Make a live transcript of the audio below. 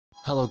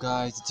Hello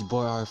guys, it's your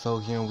boy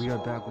RFO here, and we are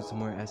back with some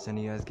more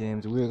SNES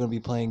games. We are gonna be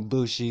playing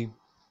Bushi.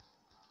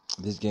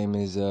 This game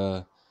is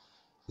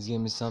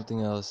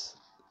something else.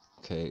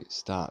 Okay,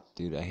 stop,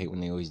 dude. I hate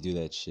when they always do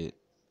that shit.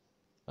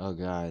 Oh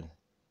god,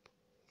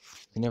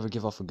 we never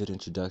give off a good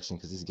introduction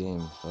because this game,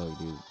 fuck,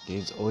 dude.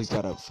 Games always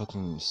gotta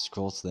fucking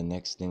scroll to the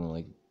next thing.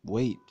 Like,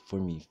 wait for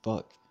me,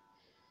 fuck.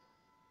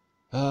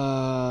 Let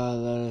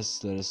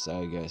us,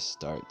 I guess,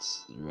 start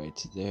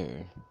right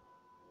there.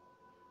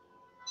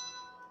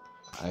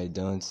 I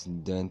don't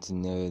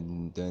know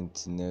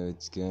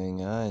what's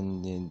going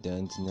on, and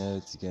don't know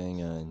what's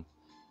going on.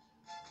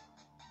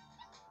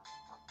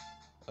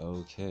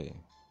 Okay.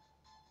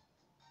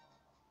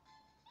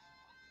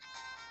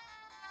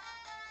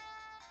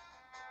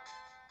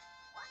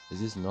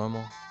 Is this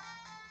normal?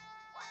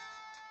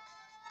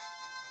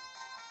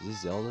 Is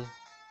this Zelda?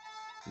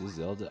 Is this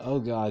Zelda? Oh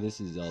god,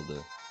 this is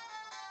Zelda.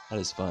 That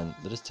is fun.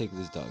 Let us take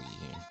this doggy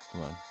here.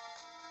 Come on.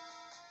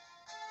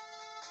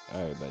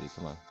 Alright, buddy,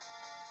 come on.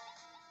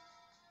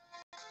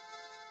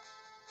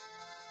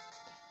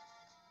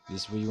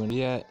 This where you want to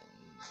be at?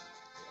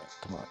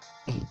 Come on.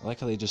 I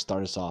like how they just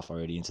start us off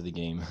already into the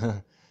game.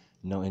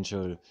 No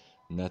intro,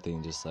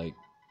 nothing. Just like,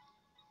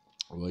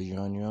 well,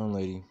 you're on your own,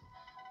 lady.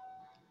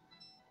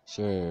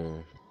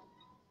 Sure.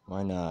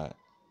 Why not?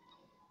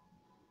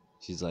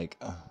 She's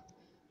like,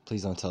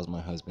 please don't tell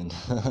my husband.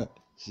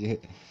 she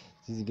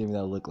gave me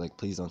that look like,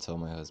 please don't tell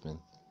my husband.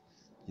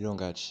 You don't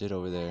got shit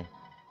over there.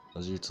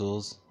 Those are your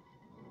tools?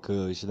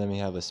 Cool, you should let me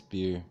have a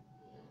spear.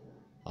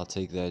 I'll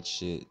take that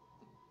shit.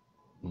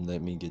 And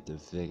let me get the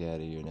fuck out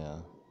of here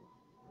now.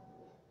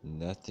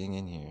 Nothing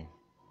in here.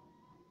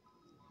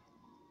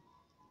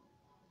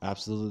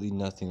 Absolutely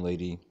nothing,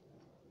 lady.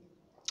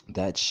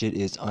 That shit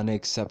is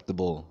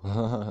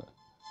unacceptable.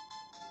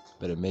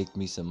 Better make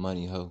me some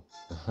money, ho.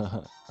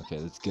 Okay,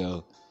 let's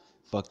go.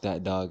 Fuck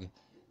that dog.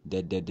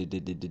 Dead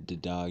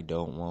dog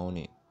don't want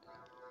it.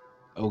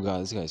 Oh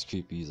god, this guy's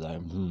creepy. He's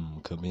like,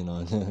 come in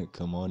on,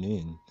 come on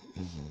in.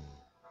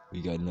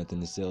 We got nothing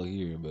to sell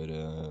here, but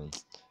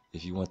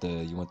if you want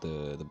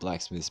the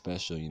blacksmith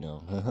special, you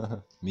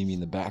know, meet me in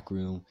the back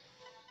room.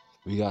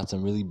 We got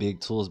some really big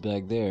tools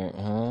back there,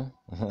 huh?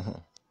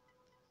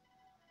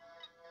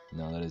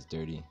 No, that is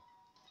dirty.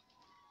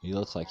 He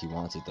looks like he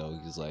wants it though.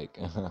 He's like,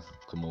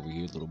 come over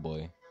here, little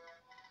boy.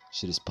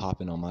 Shit is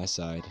popping on my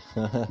side.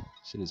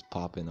 Shit is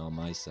popping on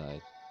my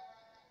side.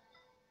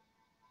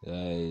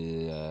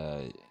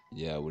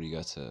 Yeah, what do you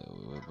got to,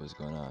 what's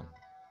going on?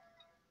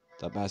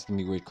 Stop asking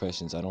me weird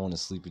questions. I don't want to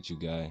sleep with you,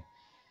 guy.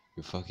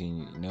 You're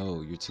fucking,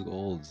 no, you're too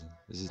old.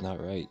 This is not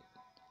right.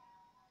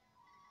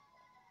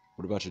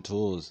 What about your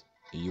tools?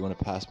 You want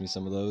to pass me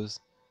some of those?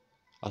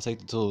 I'll take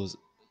the tools.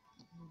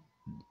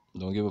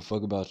 Don't give a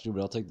fuck about you,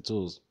 but I'll take the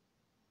tools.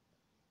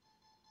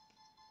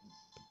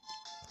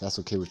 That's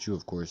okay with you,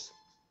 of course.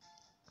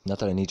 Not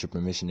that I need your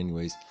permission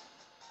anyways.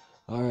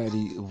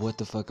 Alrighty, what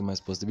the fuck am I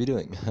supposed to be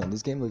doing?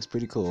 This game looks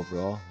pretty cool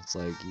overall. It's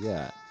like,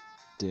 yeah.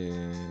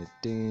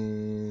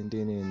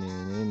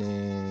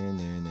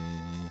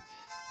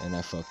 And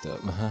I fucked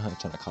up. I'm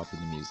trying to copy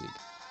the music.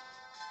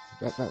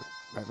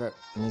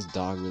 And this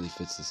dog really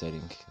fits the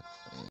setting.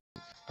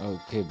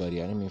 Okay,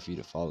 buddy, I didn't mean for you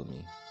to follow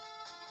me.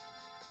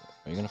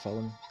 Are you gonna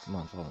follow me? Come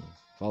on, follow me.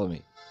 Follow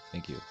me.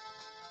 Thank you.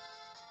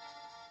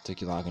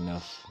 Took you long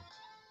enough.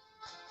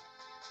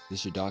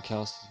 This your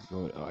doghouse?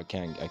 Oh, I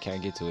can't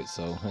get to it,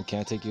 so I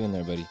can't take you in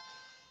there, buddy.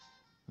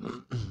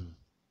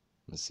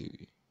 Let's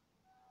see.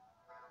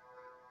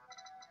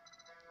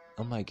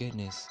 Oh my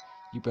goodness,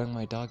 you brought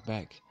my dog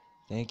back.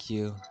 Thank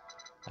you.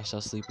 I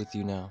shall sleep with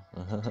you now.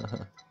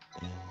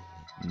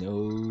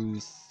 No,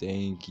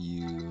 thank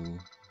you.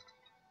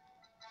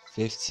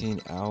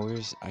 15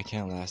 hours? I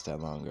can't last that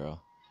long,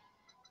 girl.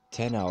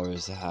 10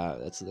 hours,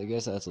 I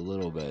guess that's a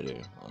little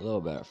better. A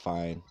little better,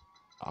 fine.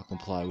 I'll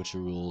comply with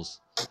your rules.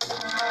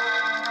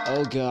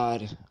 Oh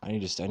god, I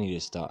need to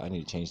stop. I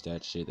need to change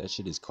that shit. That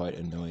shit is quite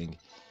annoying.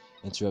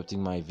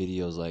 Interrupting my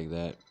videos like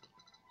that.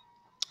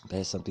 That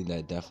is something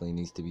that definitely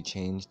needs to be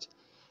changed.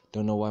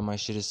 Don't know why my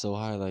shit is so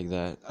high like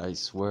that. I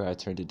swear I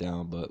turned it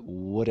down, but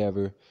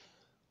whatever.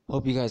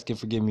 Hope you guys can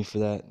forgive me for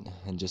that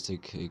and just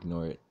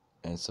ignore it.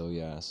 And so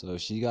yeah, so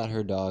she got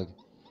her dog.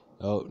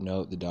 Oh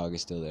no, the dog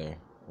is still there.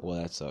 Well,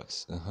 that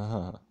sucks.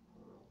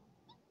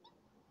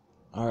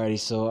 Alrighty,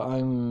 so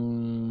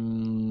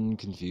I'm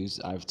confused.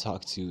 I've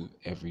talked to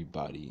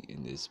everybody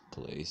in this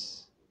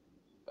place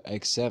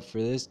except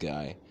for this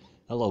guy.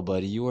 Hello,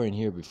 buddy. You weren't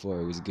here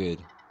before. It was good.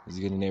 It was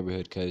a good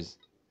neighborhood, cause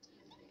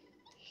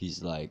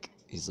he's like,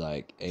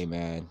 hey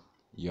man,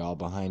 you're all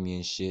behind me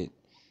and shit.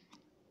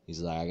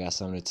 He's like, I got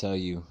something to tell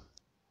you.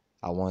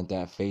 I want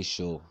that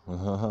facial.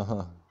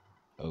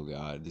 Oh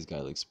god, this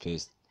guy looks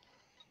pissed.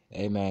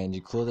 Hey man,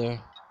 you cool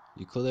there?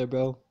 You cool there,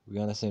 bro? We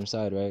on the same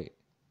side, right?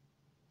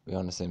 We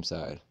on the same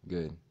side.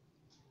 Good.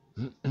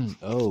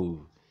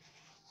 Oh,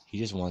 he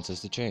just wants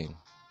us to train.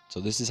 So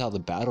this is how the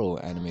battle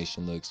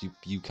animation looks.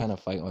 You kind of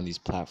fight on these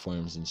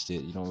platforms and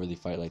shit. You don't really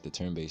fight like the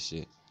turn-based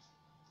shit.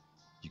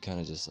 You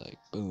kind of just like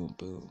boom,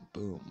 boom,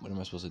 boom. What am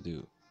I supposed to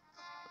do?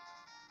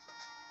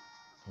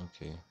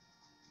 Okay.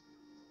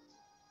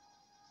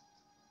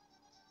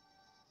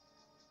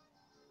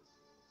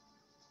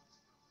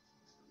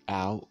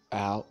 Ow,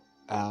 ow,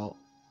 ow,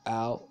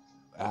 ow,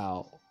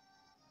 ow,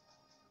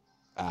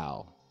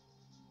 ow.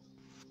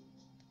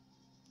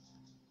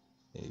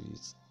 Maybe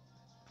it's...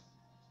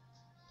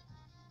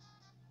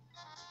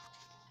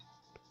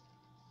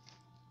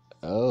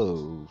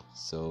 Oh,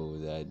 so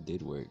that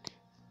did work.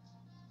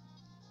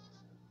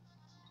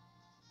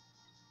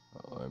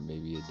 Or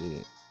maybe it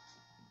didn't.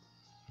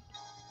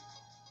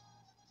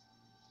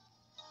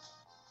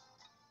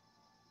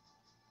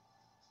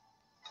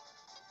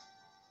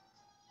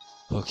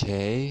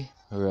 Okay,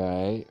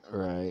 right.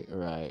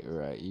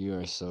 You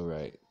are so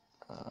right.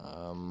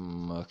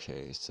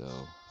 Okay, so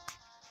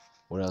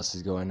what else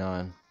is going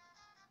on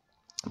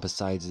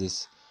besides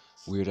this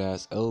weird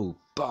ass? Oh,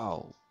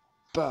 bow,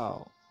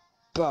 bow,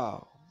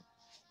 bow,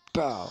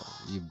 bow.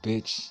 You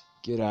bitch,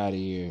 get out of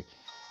here.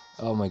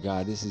 Oh my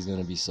god, this is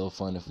gonna be so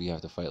fun if we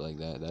have to fight like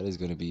that. That is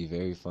gonna be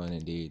very fun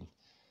indeed.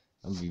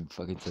 I'm gonna be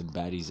fucking some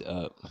baddies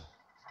up.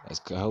 I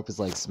hope it's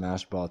like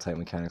Smash Ball type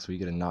mechanics where you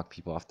gotta knock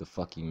people off the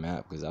fucking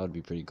map, because that would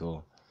be pretty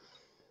cool.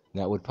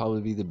 That would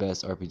probably be the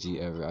best RPG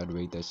ever. I'd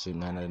rate that shit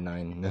 9 out of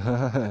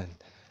 9.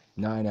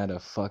 9 out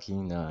of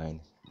fucking 9.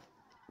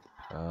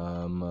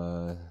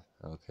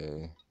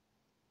 Okay.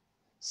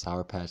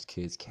 Sour Patch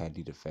Kids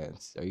Candy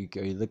Defense. Are you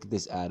look at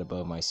this ad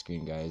above my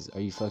screen, guys?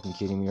 Are you fucking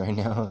kidding me right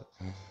now?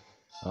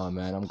 Oh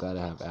man, I'm glad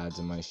I have ads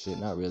in my shit.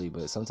 Not really,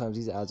 but sometimes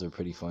these ads are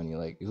pretty funny.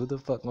 Like, who the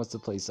fuck wants to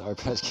play Sour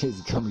Patch Kids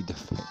Gummy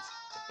Defense?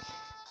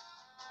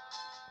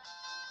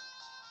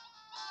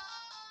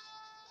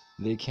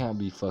 They can't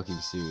be fucking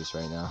serious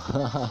right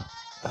now.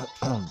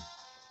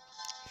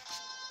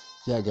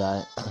 Yeah,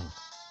 guy.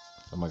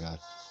 Oh my god.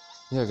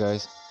 Yeah,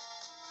 guys.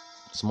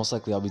 So most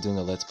likely I'll be doing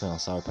a Let's Play on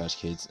Sour Patch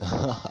Kids.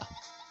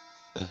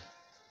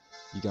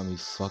 You got me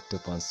fucked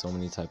up on so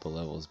many type of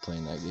levels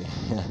playing that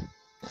game.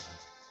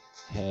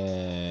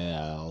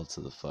 Hell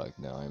to the fuck.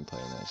 No, I ain't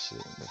playing that shit.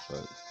 The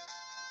fuck.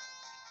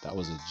 That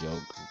was a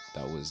joke.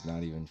 That was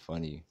not even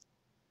funny.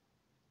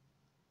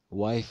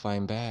 Wife,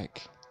 I'm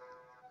back.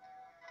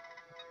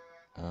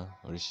 Huh?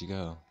 Where did she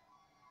go?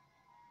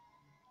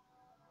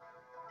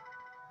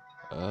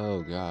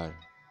 Oh god.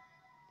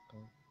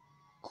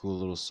 Cool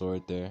little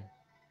sword there.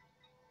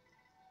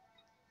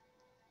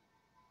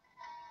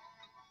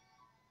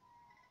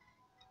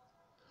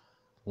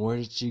 Where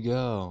did she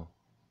go?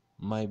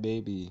 My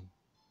baby.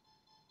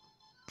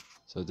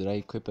 So did I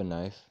equip a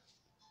knife?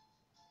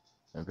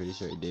 I'm pretty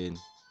sure I did.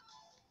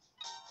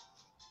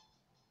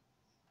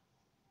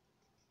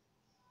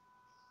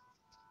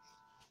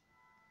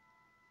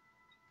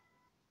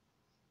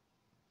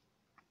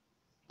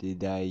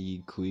 Did I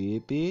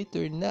equip it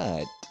or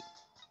not?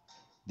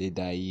 Did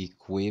I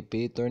equip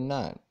it or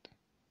not?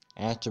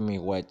 Answer me,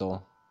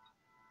 Weto.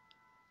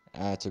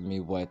 Answer me,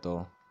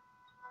 Weto.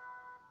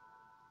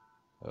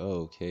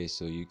 Okay,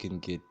 so you can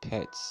get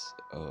pets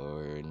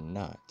or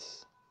not.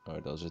 Or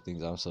those are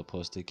things I'm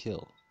supposed to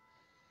kill.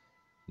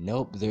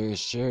 Nope, there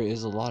sure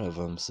is a lot of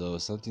them, so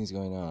something's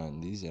going on.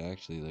 These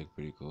actually look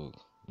pretty cool.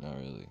 Not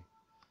really.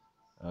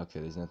 Okay,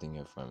 there's nothing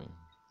here for me.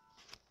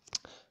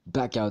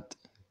 Back out.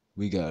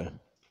 We go.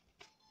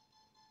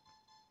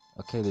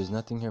 Okay, there's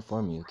nothing here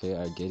for me. Okay,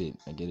 I get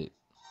it.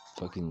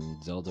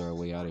 Fucking Zelda our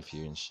way out of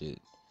here and shit.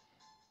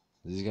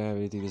 Does this guy have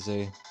anything to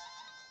say?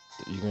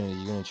 You're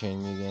gonna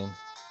train me again?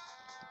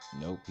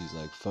 Nope. He's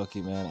like, fuck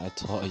it, man. I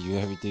taught you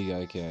everything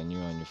I can.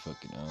 You're on your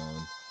fucking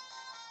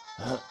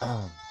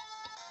own.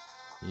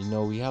 You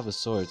know, we have a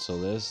sword, so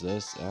let's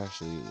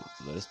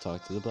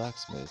talk to the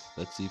blacksmith.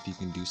 Let's see if he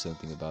can do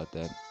something about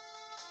that.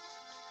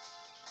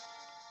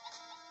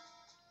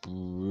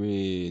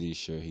 Pretty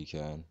sure he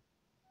can.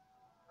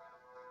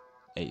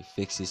 Hey,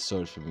 fix his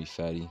sword for me,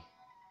 fatty.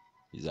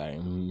 He's like,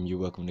 you're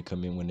welcome to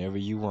come in whenever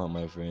you want,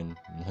 my friend.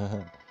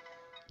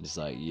 Just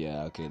like,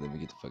 yeah, okay, let me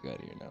get the fuck out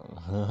of here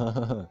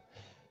now.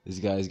 This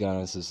guy's got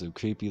on some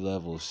creepy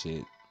level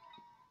shit.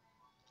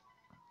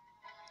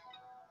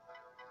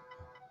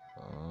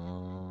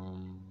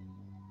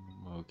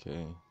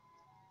 Okay.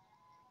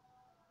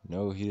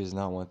 No, he does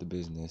not want the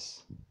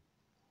business.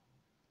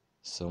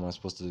 So am I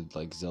supposed to,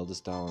 like, Zelda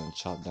style and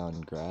chop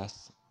down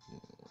grass?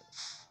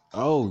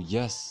 Oh,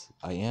 yes,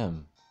 I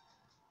am.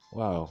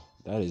 Wow,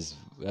 that is,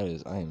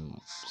 I am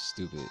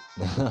stupid.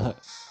 I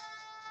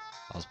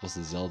was supposed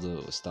to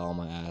Zelda style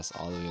my ass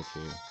all the way up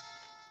here.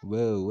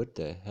 Whoa, what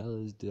the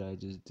hell did I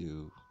just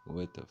do?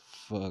 What the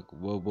fuck?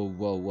 Whoa.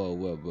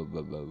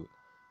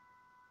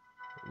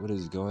 What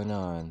is going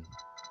on?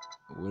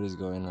 What is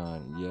going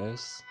on?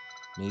 Yes?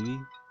 Maybe?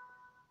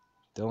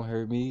 Don't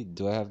hurt me?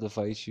 Do I have to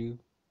fight you?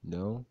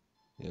 No?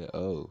 Yeah,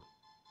 oh.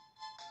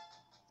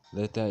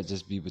 Let that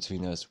just be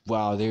between us.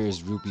 Wow, there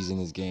is rupees in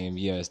this game.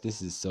 Yes,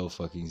 this is so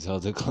fucking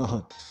Zelda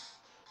clone.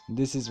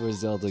 This is where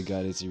Zelda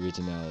got its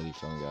originality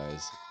from,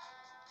 guys.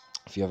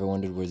 If you ever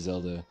wondered where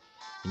Zelda,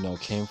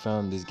 came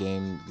from, this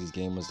game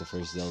was the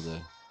first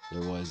Zelda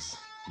there was.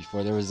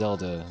 Before there was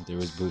Zelda, there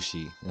was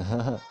Bushi.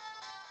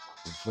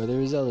 Before there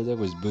was Zelda, there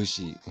was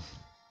Bushi.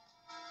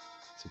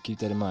 So keep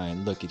that in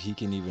mind. Look, he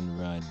can even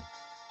run.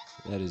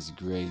 That is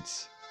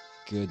great.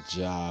 Good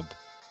job.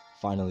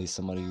 Finally,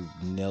 somebody who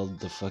nailed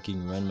the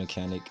fucking run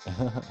mechanic.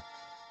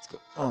 Let's go.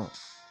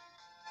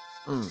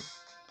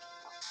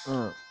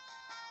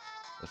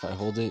 If I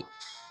hold it,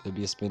 there'd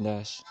be a spin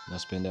dash. No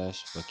spin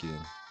dash. Fuck you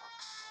then.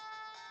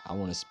 I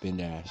want a spin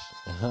dash.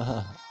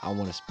 I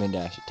want a spin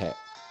dash attack.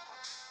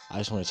 I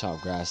just want to chop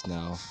grass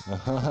now.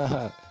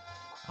 I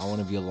want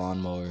to be a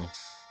lawnmower.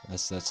 That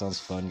sounds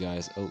fun,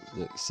 guys. Oh,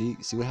 look, see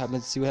what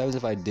happens? See what happens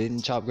if I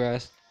didn't chop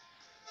grass?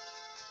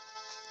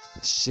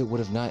 This shit would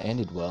have not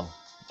ended well.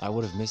 I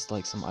would have missed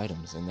like some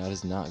items, and that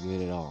is not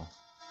good at all.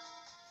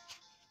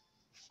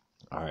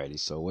 Alrighty,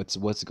 so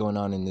what's going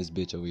on in this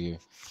bitch over here?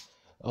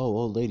 Oh,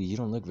 old lady, you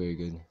don't look very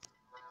good.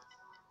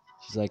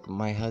 She's like,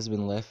 my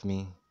husband left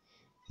me.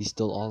 He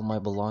stole all my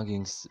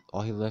belongings.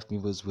 All he left me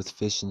was with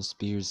fish and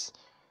spears.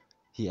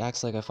 He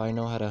acts like if I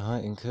know how to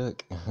hunt and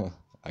cook.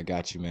 I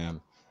got you,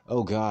 ma'am.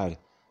 Oh God,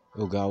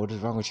 what is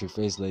wrong with your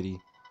face, lady?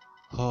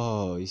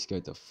 Oh, you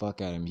scared the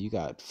fuck out of me. You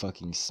got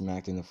fucking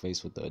smacked in the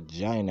face with a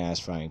giant ass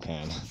frying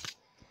pan.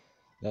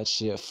 That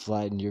shit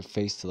flattened your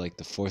face to like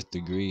the 4th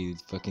degree.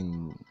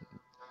 Fucking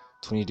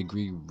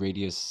 20-degree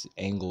radius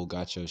angle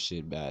got your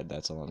shit bad.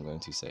 That's all I'm going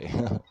to say.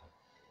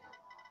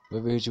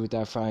 Whoever hit you with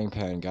that frying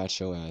pan got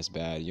your ass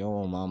bad. Your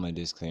own mama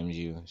disclaimed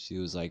you. She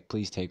was like,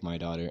 please take my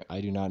daughter.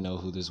 I do not know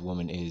who this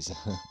woman is.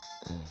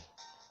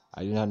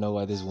 I do not know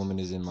why this woman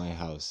is in my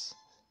house.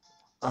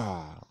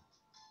 I'm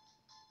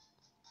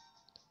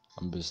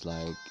just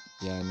like,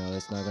 yeah, no,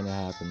 that's not gonna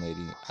happen,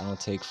 lady. I don't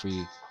take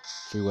free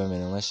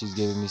women unless she's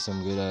giving me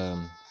some good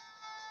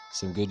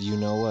you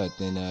know what.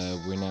 Then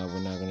we're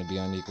not gonna be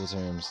on equal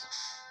terms.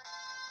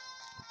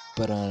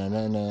 But I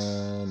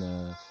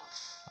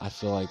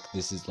feel like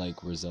this is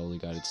like where Zelda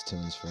got its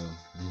tunes from.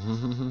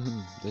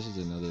 This is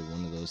another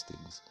one of those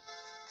things.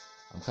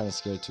 I'm kind of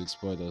scared to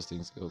explore those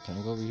things. Oh, can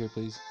I go over here,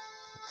 please?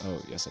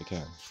 Oh, yes, I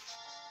can.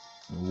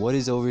 What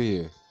is over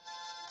here?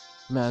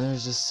 Man,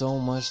 there's just so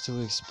much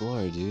to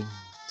explore, dude.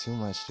 Too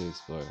much to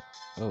explore.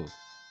 Oh.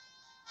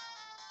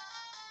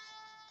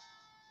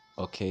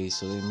 Okay,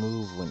 so they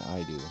move when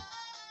I do.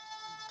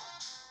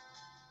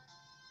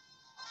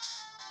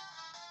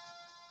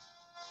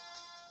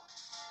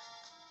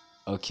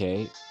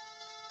 Okay.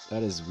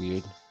 That is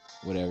weird.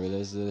 Whatever,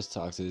 let's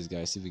talk to this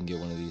guy, see if we can get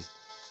one of these.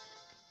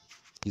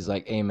 He's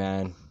like, hey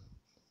man,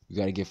 you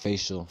gotta get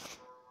facial.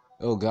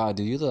 Oh God,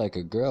 dude, you look like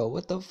a girl.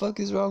 What the fuck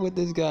is wrong with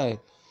this guy?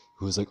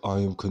 He was like, I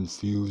am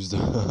confused.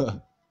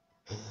 I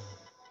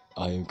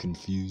am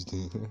confused.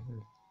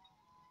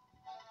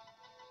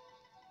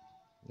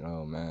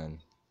 Oh man.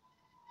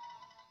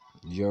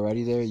 You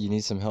already there? You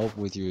need some help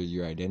with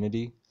your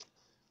identity?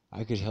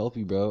 I could help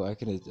you, bro. I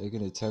can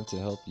attempt to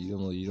help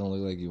you. You don't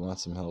look like you want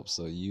some help,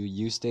 so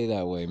you stay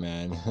that way,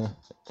 man.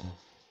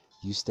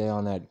 You stay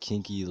on that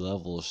kinky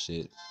level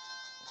shit.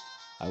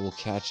 I will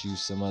catch you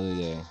some other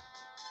day.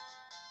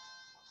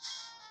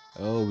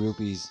 Oh,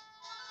 rupees.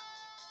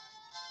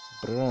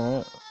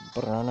 Come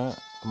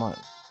on.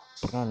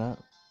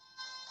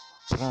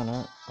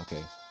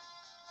 Okay.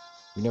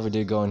 We never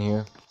did go in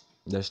here.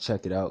 Let's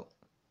check it out.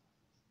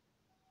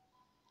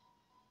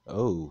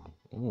 Oh,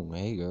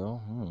 hey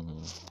girl.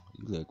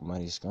 You look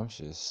mighty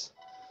scrumptious.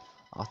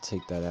 I'll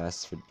take that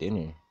ass for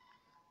dinner.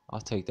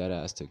 I'll take that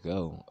ass to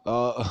go.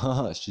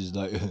 Oh, she's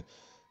like,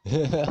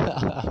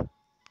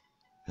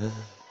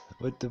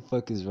 what the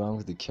fuck is wrong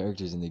with the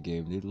characters in the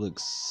game? They look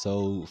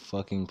so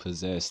fucking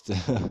possessed.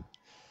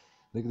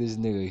 Look at this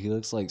nigga. He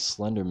looks like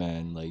Slender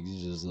Man. Like,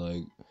 he's just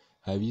like,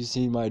 have you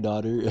seen my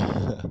daughter?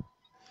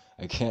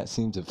 I can't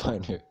seem to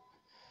find her.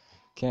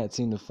 Can't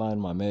seem to find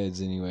my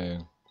meds anywhere.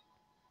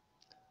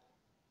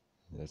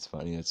 That's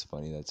funny as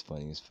fuck.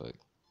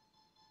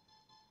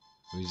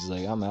 He's just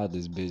like, I'm out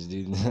this bitch,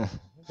 dude.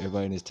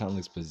 Everybody in this town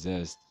looks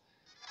possessed.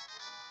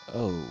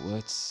 Oh,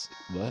 what?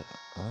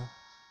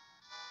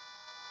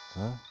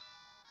 Huh?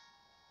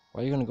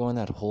 Why are you gonna go in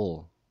that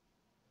hole?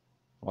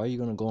 Why are you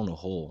gonna go in a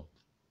hole?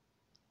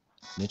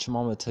 Didn't your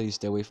mama tell you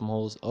stay away from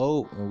holes?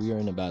 Oh, and we are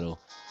in a battle.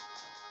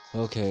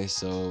 Okay,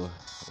 so...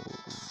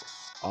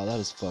 Oh, that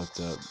is fucked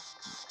up.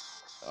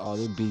 Oh,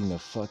 they're beating the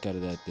fuck out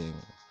of that thing.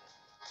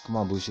 Come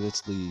on, Bushi,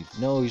 let's leave.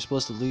 No, you're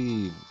supposed to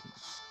leave.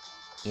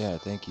 Yeah,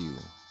 thank you.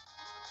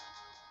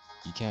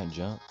 You can't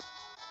jump?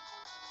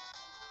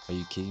 Are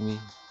you kidding me?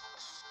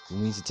 You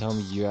mean to tell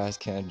me your ass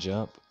can't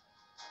jump?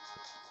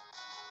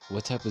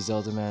 What type of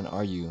Zelda man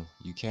are you?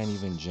 You can't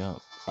even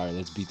jump. Alright,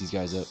 let's beat these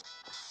guys up.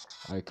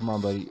 Alright, come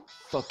on, buddy.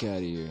 Fuck out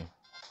of here.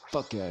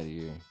 Fuck out of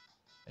here.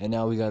 And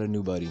now we got a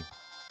new buddy.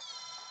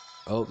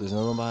 Oh, there's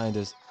no one behind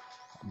us.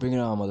 Bring it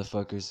on,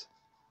 motherfuckers.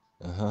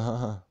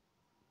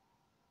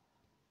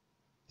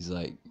 He's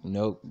like,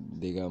 nope,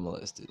 they got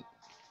molested.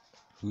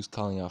 Who's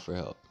calling out for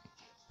help?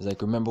 He's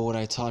like, remember what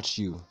I taught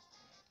you.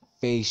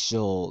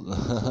 Facial.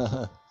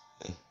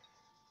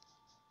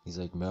 He's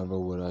like, remember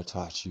what I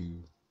taught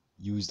you.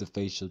 Use the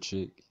facial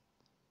trick.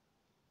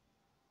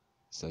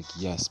 He's like,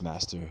 yes,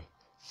 master.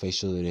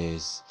 Facial it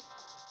is.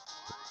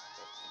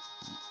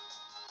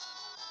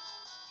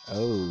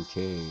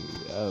 Okay,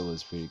 that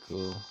was pretty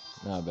cool.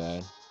 Not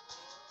bad.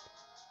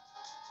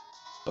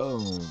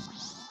 Boom.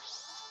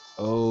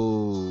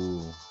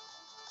 Oh.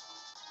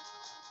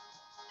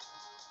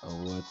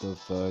 Oh, what the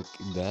fuck?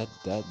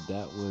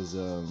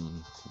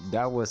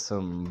 That was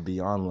some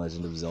beyond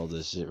Legend of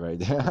Zelda shit right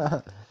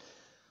there.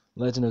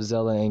 Legend of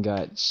Zelda ain't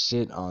got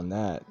shit on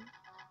that.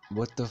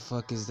 What the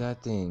fuck is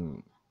that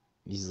thing?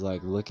 He's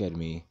like, look at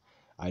me.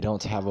 I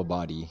don't have a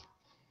body.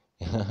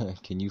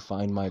 Can you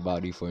find my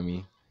body for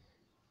me?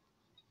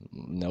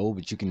 No,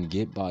 but you can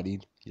get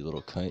bodied, you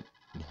little cunt.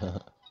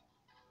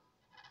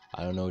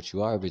 I don't know what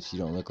you are, but you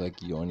don't look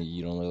like you don't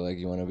look like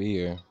you want to be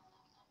here.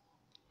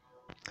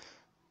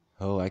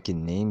 Oh, I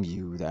can name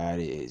you. That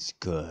is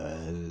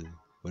good.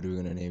 What are we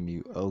gonna name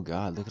you? Oh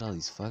god, look at all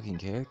these fucking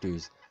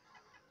characters.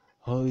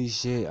 Holy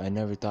shit, I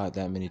never thought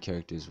that many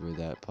characters were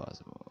that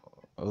possible.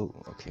 Oh,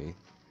 okay.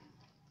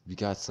 We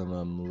got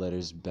some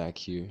letters back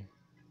here.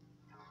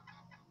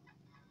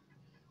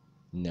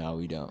 No,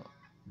 we don't.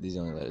 These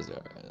only letters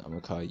are. I'm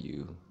gonna call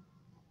you.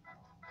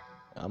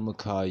 I'm gonna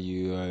call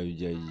you.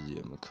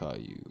 I'm gonna call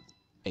you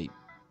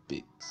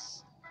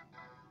 8-Bix.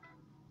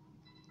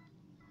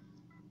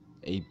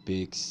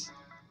 8-Bix,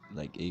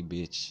 like a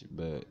bitch,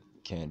 but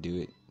can't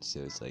do it. So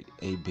it's like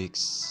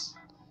 8-Bix,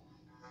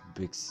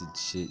 Bix and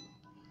shit.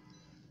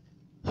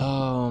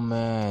 Oh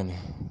man,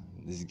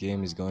 this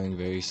game is going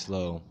very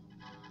slow.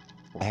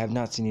 I have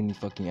not seen any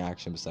fucking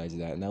action besides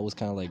that, and that was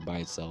kind of like by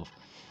itself,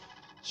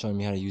 showing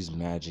me how to use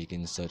magic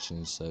and such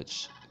and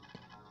such.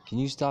 Can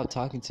you stop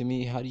talking to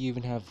me? How do you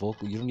even have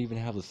vocal? You don't even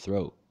have a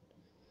throat.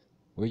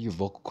 Where are your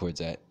vocal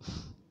cords at?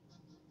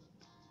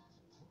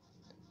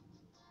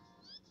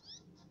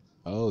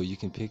 Oh, you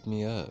can pick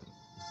me up.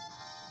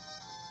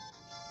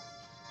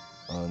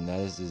 Oh, and that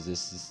is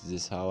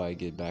this how I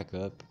get back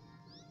up?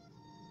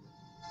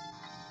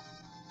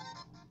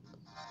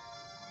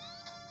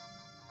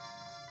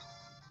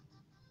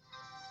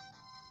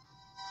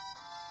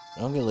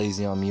 Don't get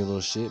lazy on me, you little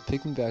shit.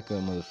 Pick me back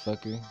up,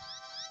 motherfucker.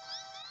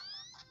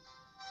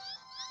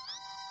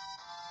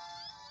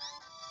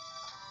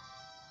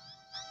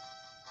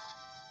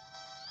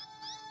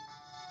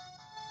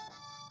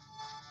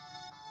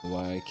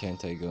 Why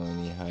can't I go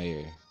any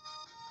higher?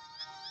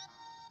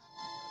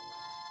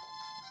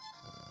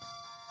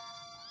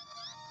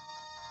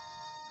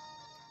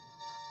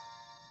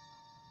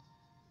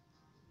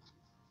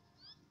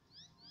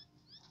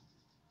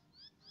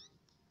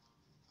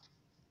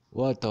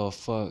 What the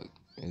fuck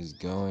is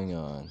going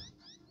on?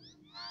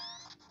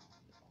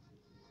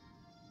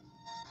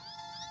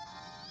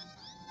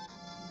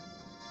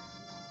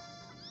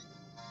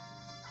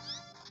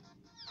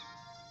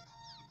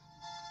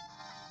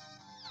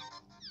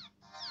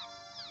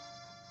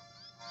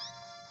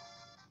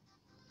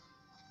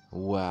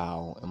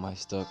 Wow, am I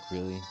stuck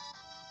really?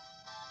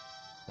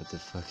 What the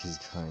fuck is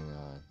going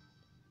on?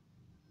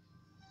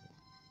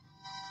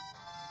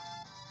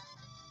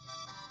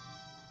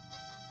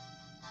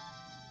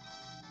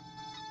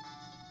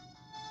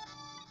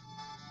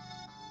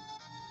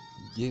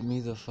 Get me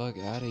the fuck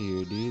out of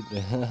here, dude.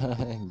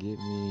 Get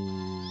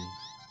me.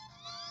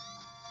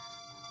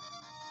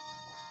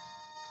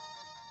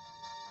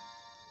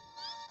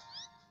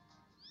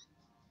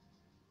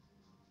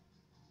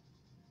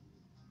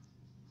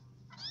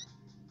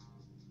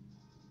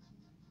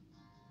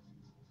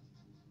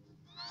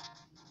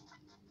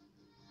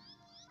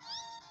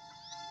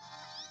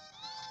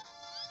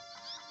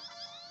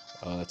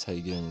 Oh, that's how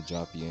you get him to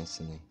drop you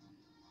instantly.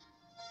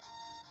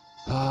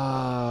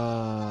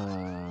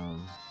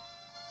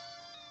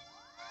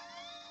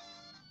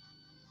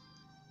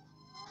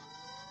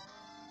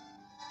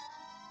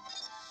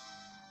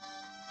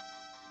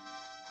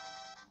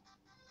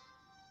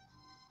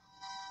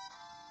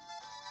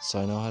 So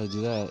I know how to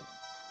do that.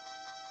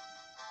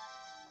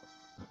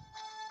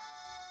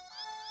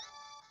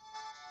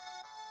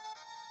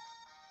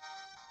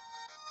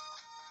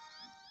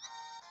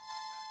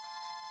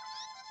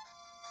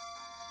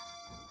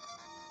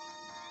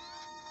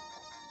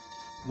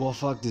 Well,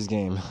 fuck this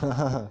game.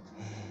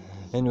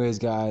 Anyways,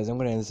 guys, I'm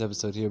gonna end this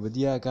episode here. But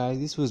yeah, guys,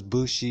 this was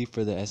Bushi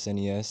for the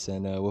SNES,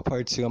 and with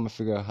part 2, I'm gonna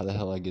figure out how the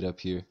hell I get up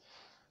here.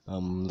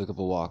 Look up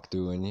a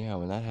walkthrough, and yeah,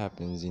 when that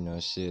happens, you know,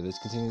 shit, let's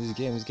continue this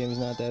game. This game is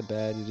not that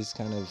bad. It is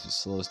kind of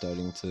slow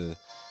starting to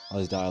all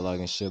this dialogue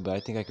and shit, but I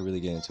think I could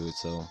really get into it.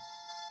 So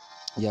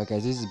yeah,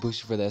 guys, this is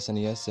Bushi for the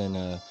SNES, and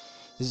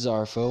this is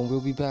RFO, and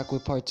we'll be back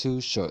with part 2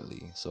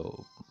 shortly.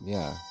 So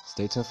yeah,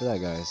 stay tuned for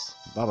that, guys.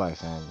 Bye bye,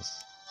 fans.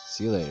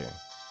 See you later.